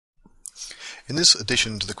In this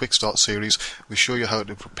addition to the Quick Start series, we show you how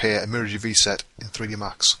to prepare a mirrored UV set in 3D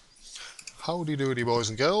Max. Howdy doody boys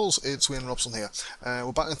and girls, it's Robson here.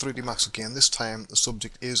 We're back in 3D Max again. This time the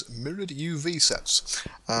subject is mirrored UV sets.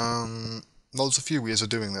 Well, there's a few ways of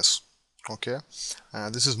doing this. Okay,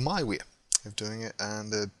 this is my way of doing it,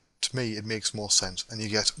 and to me it makes more sense, and you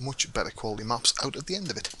get much better quality maps out at the end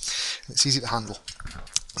of it. And it's easy to handle.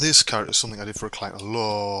 This character is something I did for a client a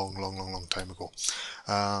long time ago.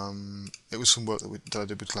 It was some work that I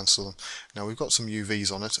did with Glen Southern. Now we've got some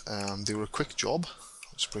UVs on it. They were a quick job.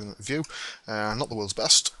 Let's bring them to view. Not the world's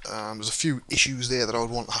best. There's a few issues there that I would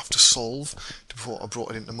want to have to solve before I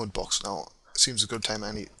brought it into Mudbox. Now it seems a good time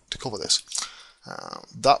I need to cover this.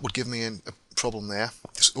 That would give me a problem there.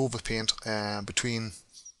 This overpaint between,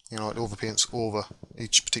 it overpaints over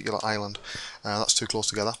each particular island. That's too close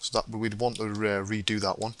together, so that we'd want to redo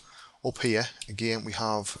that one. Up here, again, we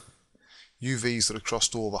have UVs that are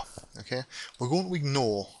crossed over. Okay, we're going to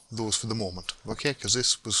ignore those for the moment. Okay, because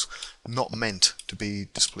this was not meant to be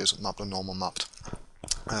displacement mapped or normal mapped.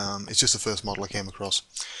 It's just the first model I came across.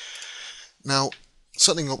 Now,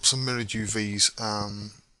 setting up some mirrored UVs.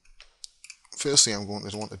 First thing I'm going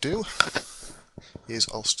to want to do is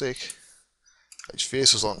I'll stick each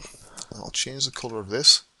faces on, and I'll change the colour of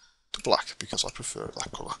this to black because I prefer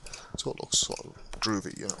that colour, so it looks sort of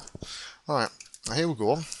groovy, Alright, now here we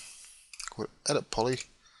go. Go to Edit Poly,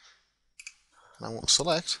 and I want to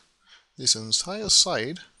select this entire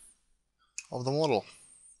side of the model,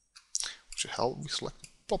 which should help me select it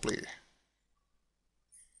properly.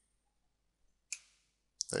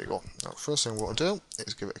 There you go. Now, first thing we want to do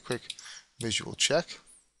is give it a quick visual check.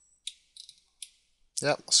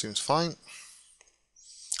 Yep, that seems fine.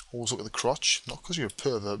 Always look at the crotch, not because you're a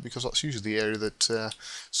pervert, because that's usually the area that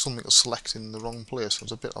something will select in the wrong place.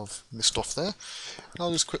 There's a bit of missed off there. And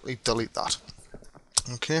I'll just quickly delete that.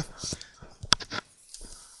 Okay.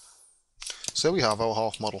 So there we have our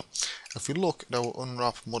half model. If we look at our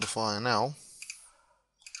unwrap modifier now,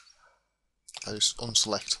 I just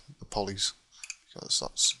unselect the polys because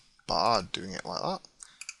that's bad doing it like that.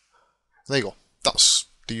 There you go. That's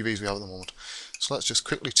the UVs we have at the moment. So let's just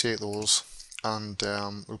quickly take those and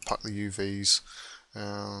we'll pack the UVs,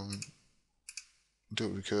 do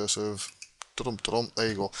it recursive, there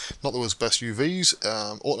you go. Not the world's best UVs,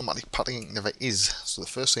 automatic padding never is, so the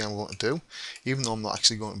first thing I'm going to do, even though I'm not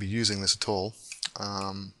actually going to be using this at all,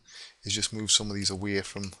 is just move some of these away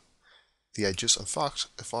from the edges. In fact,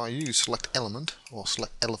 if I use select element, or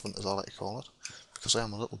select elephant as I like to call it, because I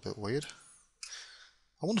am a little bit weird,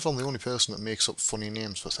 I wonder if I'm the only person that makes up funny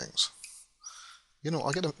names for things.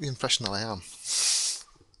 I get the impression that I am.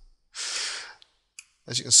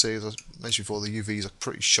 As you can see, as I mentioned before, the UVs are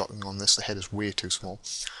pretty shocking on this. The head is way too small.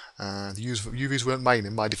 The UVs weren't mine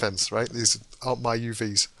in my defense, right? These aren't my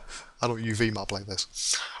UVs. I don't UV map like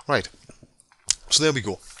this. Right, so there we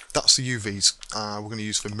go. That's the UVs we're going to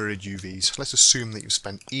use for mirrored UVs. Let's assume that you've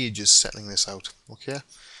spent ages setting this out. Okay,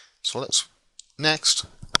 so let's next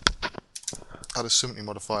add a symmetry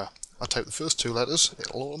modifier. I type the first two letters,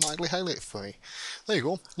 it'll automatically highlight it for me. There you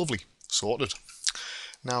go, lovely, sorted.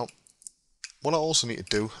 Now, what I also need to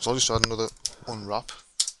do is I'll just add another unwrap.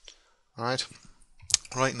 Alright,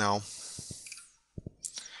 right now,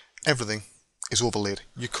 everything is overlaid.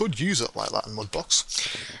 You could use it like that in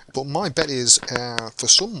Mudbox, but my bet is for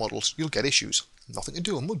some models you'll get issues. Nothing to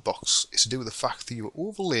do with Mudbox, it's to do with the fact that you are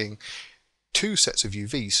overlaying two sets of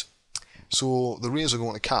UVs. So the rays are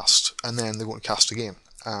going to cast, and then they're going to cast again.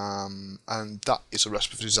 And that is a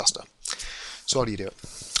recipe for disaster. So how do you do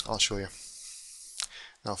it? I'll show you.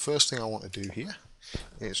 Now, first thing I want to do here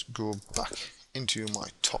is go back into my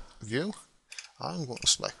top view. I'm going to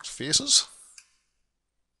select faces,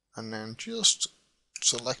 and then just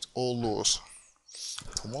select all those.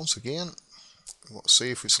 And once again, we want to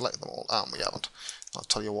see if we select them all, and we haven't. I'll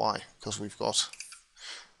tell you why, because we've got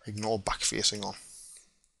ignore back facing on.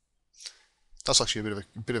 That's actually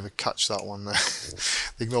a bit of a catch, that one there.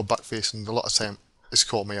 The ignore back facing, a lot of time it's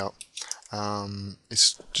caught me out.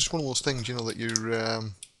 It's just one of those things, that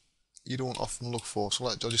you don't often look for. So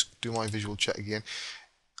I'll just do my visual check again.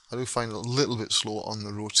 I do find it a little bit slow on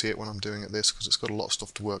the rotate when I'm doing it this, because it's got a lot of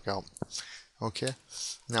stuff to work out. Okay,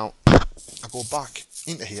 now I go back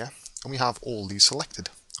into here and we have all these selected.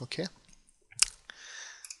 Okay,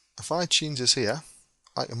 if I change this here,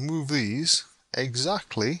 I can move these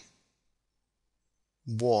exactly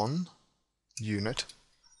one unit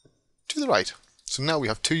to the right. So now we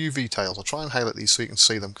have two UV tiles. I'll try and highlight these so you can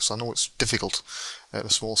see them, because I know it's difficult at a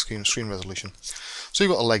small screen resolution. So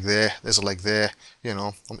you've got a leg there, there's a leg there,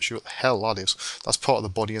 I'm not sure what the hell that is. That's part of the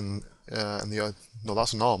body and and the no,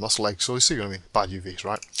 that's an arm, that's a leg. So you see what I mean? Bad UVs,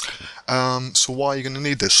 right? So why are you going to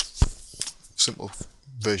need this? Simple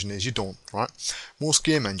version is you don't, right? Most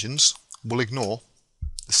game engines will ignore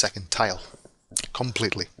the second tile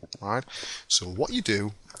completely, right? So what you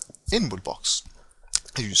do in Mudbox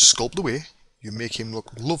is you sculpt away, you make him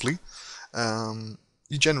look lovely.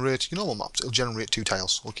 You generate your normal maps. It'll generate 2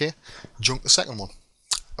 tiles, okay? Junk the second one.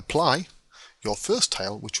 Apply your first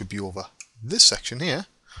tile, which would be over this section here,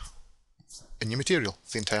 in your material,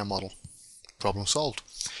 the entire model. Problem solved.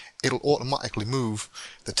 It'll automatically move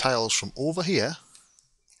the tiles from over here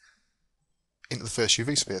into the first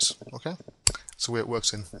UV space, okay? That's the way it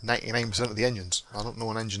works in 99% of the engines. I don't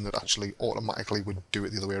know an engine that actually automatically would do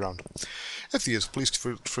it the other way around. If there is, please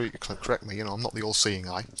feel free to correct me, I'm not the all-seeing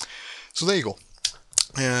eye. So there you go.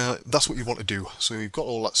 That's what you want to do. So you've got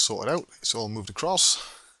all that sorted out, it's all moved across.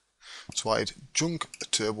 So I'd junk the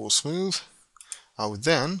turbo smooth. I would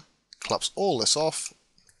then collapse all this off,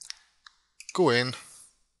 go in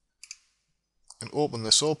and open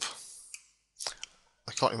this up.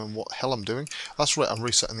 I can't remember what the hell I'm doing. That's right, I'm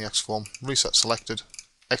resetting the X-form. Reset selected,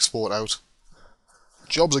 export out.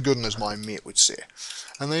 Jobs are good, and as my mate would say.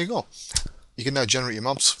 And there you go. You can now generate your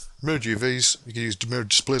maps, mirrored UVs, you can use mirrored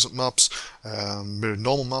displacement maps, mirrored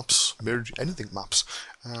normal maps, mirrored anything maps,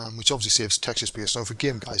 which obviously saves texture space. Now for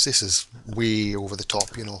game guys, this is way over the top,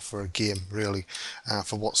 for a game really,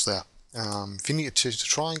 for what's there. If you need to change the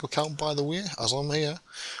triangle count, by the way, as I'm here,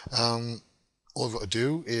 all you've got to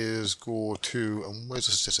do is go to, and where's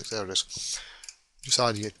the statistics? There it is. Just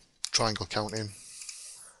add your triangle count in,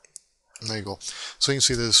 and there you go. So you can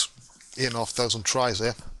see there's 8,500 tries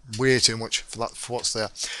there. Way too much for that, for what's there.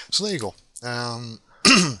 So there you go.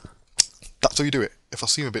 That's how you do it. If I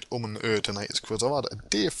seem a bit and tonight, it's because I've had a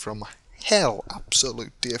day from hell,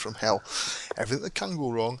 absolute day from hell. Everything that can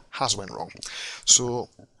go wrong has went wrong. So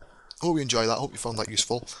hope you enjoy that. Hope you found that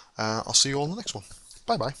useful. I'll see you all in the next one.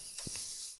 Bye bye.